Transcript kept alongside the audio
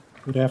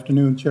Good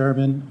afternoon,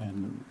 Chairman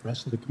and the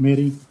rest of the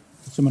committee.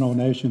 The Seminole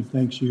Nation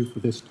thanks you for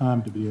this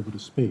time to be able to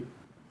speak.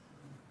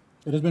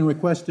 It has been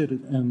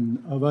requested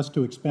of us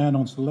to expand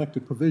on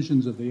selected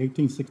provisions of the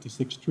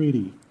 1866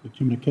 treaty. The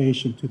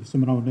communication to the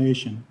Seminole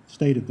Nation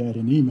stated that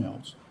in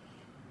emails.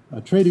 A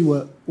treaty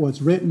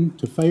was written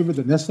to favor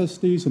the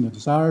necessities and the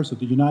desires of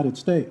the United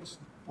States,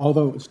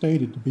 although it was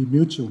stated to be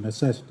mutual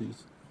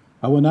necessities.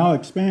 I will now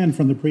expand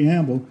from the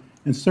preamble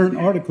and certain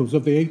articles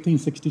of the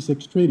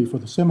 1866 treaty for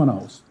the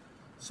Seminoles.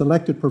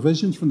 Selected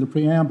provisions from the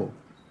preamble.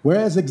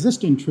 Whereas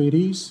existing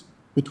treaties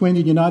between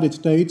the United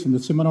States and the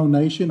Seminole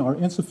Nation are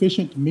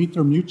insufficient to meet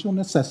their mutual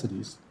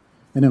necessities,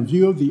 and in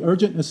view of the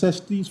urgent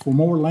necessities for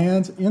more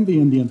lands in the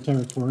Indian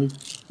Territory,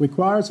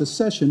 requires a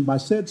cession by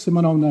said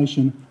Seminole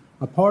Nation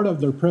a part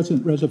of their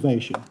present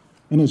reservation,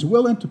 and is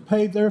willing to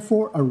pay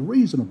therefore a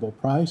reasonable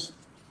price,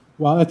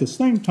 while at the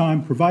same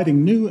time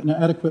providing new and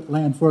adequate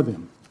land for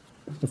them.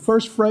 The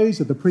first phrase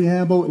of the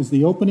preamble is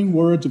the opening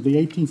words of the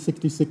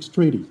 1866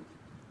 treaty.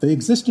 The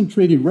existing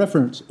treaty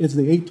reference is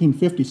the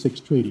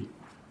 1856 treaty,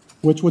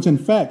 which was in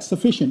fact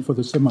sufficient for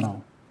the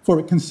Seminole, for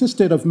it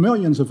consisted of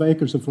millions of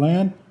acres of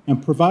land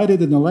and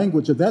provided in the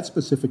language of that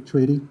specific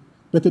treaty,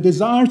 but the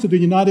desires of the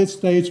United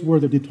States were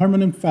the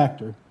determining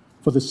factor,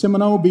 for the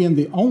Seminole being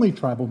the only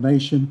tribal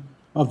nation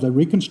of the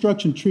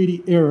Reconstruction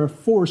Treaty era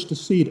forced to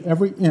cede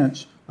every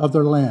inch of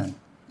their land.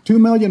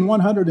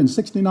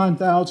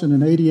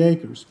 2,169,080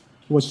 acres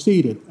was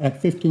ceded at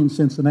 15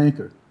 cents an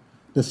acre.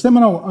 The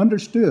Seminole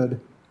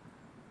understood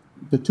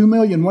the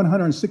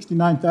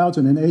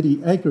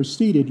 2,169,080 acres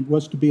ceded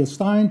was to be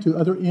assigned to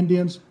other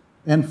Indians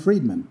and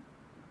freedmen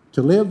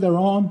to live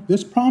thereon.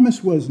 This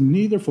promise was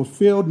neither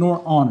fulfilled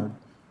nor honored.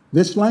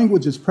 This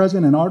language is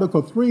present in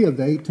Article 3 of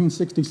the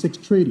 1866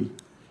 treaty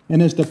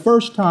and is the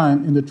first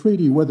time in the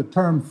treaty where the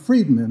term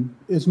freedmen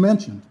is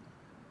mentioned.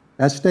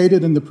 As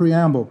stated in the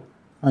preamble,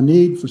 a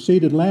need for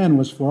ceded land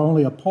was for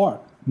only a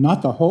part,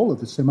 not the whole of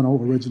the Seminole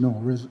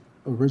original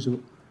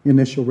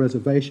initial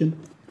reservation.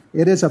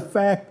 It is a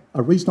fact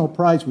a reasonable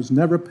price was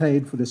never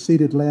paid for the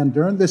ceded land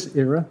during this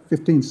era,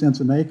 15 cents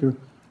an acre,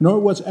 nor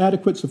was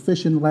adequate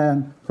sufficient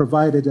land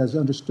provided as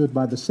understood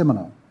by the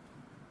Seminole.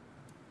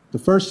 The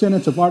first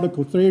sentence of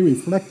Article 3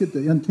 reflected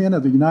the intent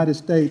of the United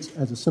States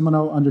as the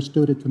Seminole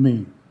understood it to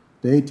mean.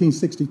 The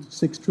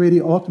 1866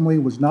 treaty ultimately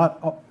was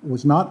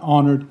not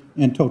honored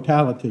in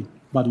totality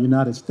by the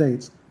United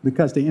States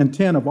because the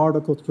intent of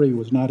Article 3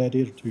 was not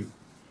adhered to.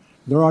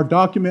 There are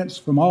documents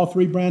from all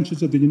three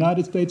branches of the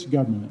United States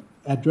government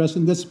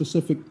addressing this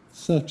specific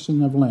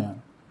section of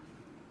land.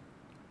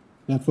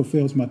 That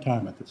fulfills my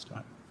time at this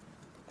time.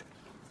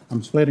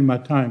 I'm splitting my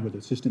time with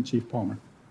Assistant Chief Palmer.